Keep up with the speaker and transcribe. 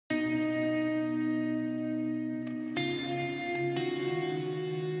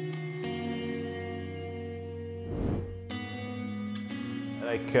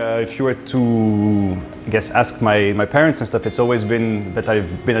If you were to, I guess, ask my parents and stuff, it's always been that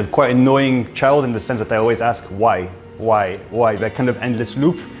I've been a quite annoying child in the sense that I always ask why, that kind of endless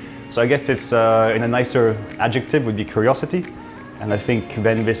loop. So I guess it's, in a nicer adjective would be curiosity. And I think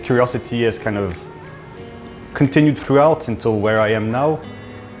then this curiosity has kind of continued throughout until where I am now.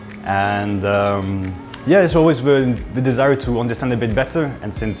 And yeah, it's always the desire to understand a bit better.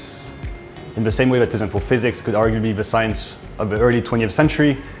 And since in the same way that, for example, physics could arguably be the science of the early 20th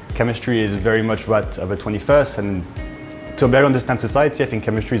century, chemistry is very much that of the 21st. And to better understand society, I think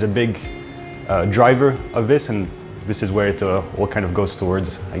chemistry is a big driver of this, and this is where it all kind of goes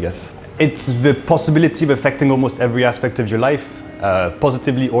towards, I guess. It's the possibility of affecting almost every aspect of your life,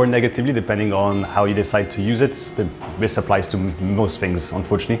 positively or negatively, depending on how you decide to use it. This applies to most things,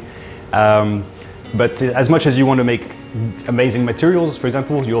 unfortunately. But as much as you want to make amazing materials, for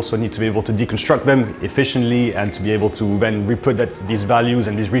example, you also need to be able to deconstruct them efficiently and to be able to then re-put these values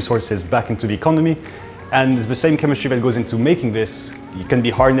and these resources back into the economy. And the same chemistry that goes into making this, it can be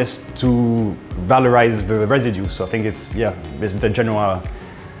harnessed to valorize the residue. So I think it's, yeah, there's the general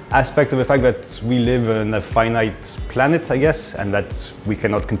aspect of the fact that we live on a finite planet, I guess, and that we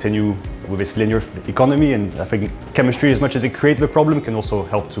cannot continue with this linear economy. And I think chemistry, as much as it creates the problem, can also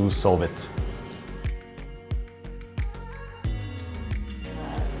help to solve it.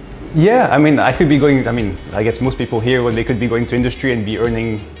 Yeah, I mean, I guess most people here, when they could be going to industry and be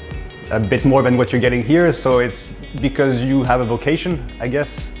earning a bit more than what you're getting here. So it's because you have a vocation, I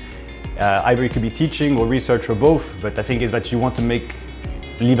guess. Either it could be teaching or research or both, but I think is that you want to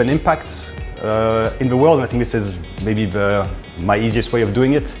leave an impact in the world. And I think this is maybe my easiest way of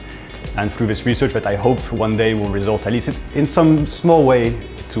doing it. And through this research that I hope one day will result, at least in some small way,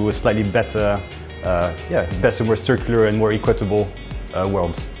 to a slightly better, better, more circular and more equitable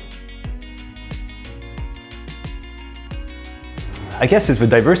world. I guess it's the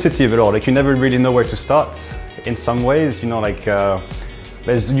diversity of it all. Like, you never really know where to start in some ways, you know, like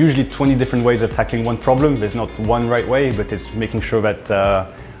there's usually 20 different ways of tackling one problem. There's not one right way, but it's making sure that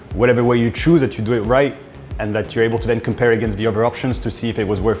whatever way you choose, that you do it right, and that you're able to then compare against the other options to see if it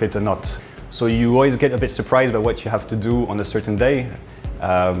was worth it or not. So you always get a bit surprised by what you have to do on a certain day,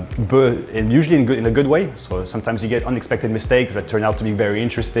 but usually in a good way. So sometimes you get unexpected mistakes that turn out to be very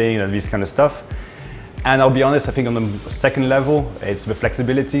interesting and this kind of stuff. And I'll be honest, I think on the second level, it's the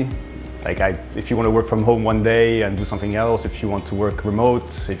flexibility. Like, if you want to work from home one day and do something else, if you want to work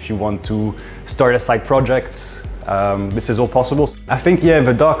remote, if you want to start a side project, this is all possible. I think, yeah,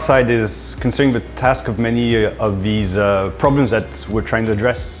 the dark side is considering the task of many of these problems that we're trying to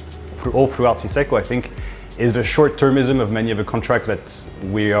address all throughout CICECO, I think, is the short-termism of many of the contracts that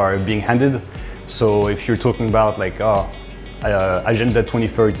we are being handed. So if you're talking about like, Agenda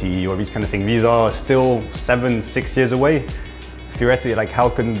 2030 or these kind of things, these are still 7-6 years away. Theoretically, like, how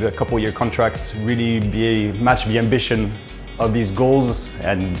can the couple-year contract really match the ambition of these goals?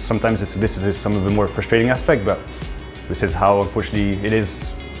 And sometimes this is some of the more frustrating aspect, but this is how, unfortunately, it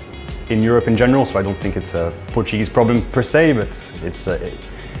is in Europe in general. So I don't think it's a Portuguese problem per se, but it's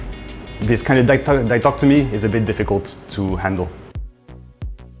this kind of dichotomy is a bit difficult to handle.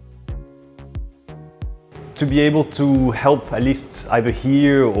 To be able to help, at least either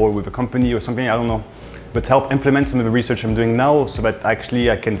here or with a company or something, I don't know, but help implement some of the research I'm doing now so that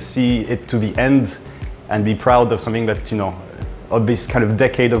actually I can see it to the end and be proud of something that, you know, of this kind of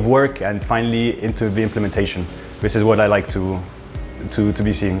decade of work and finally into the implementation. This is what I like to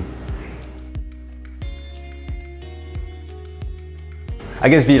be seeing. I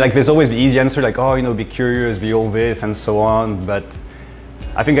guess there's always the easy answer, like, oh, you know, be curious, be all this and so on, but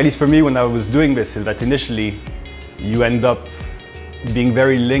I think, at least for me, when I was doing this, is that initially you end up being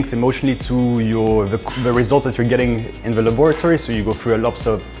very linked emotionally to the results that you're getting in the laboratory. So you go through a lot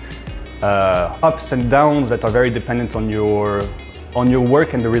of ups and downs that are very dependent on your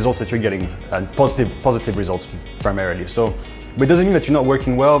work and the results that you're getting, and positive results primarily. So, but it doesn't mean that you're not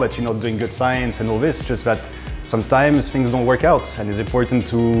working well, that you're not doing good science and all this. Just that sometimes things don't work out, and it's important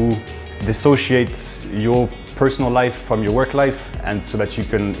to dissociate your personal life from your work life, and so that you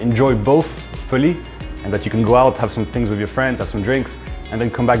can enjoy both fully, and that you can go out, have some things with your friends, have some drinks, and then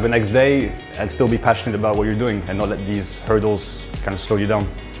come back the next day and still be passionate about what you're doing and not let these hurdles kind of slow you down.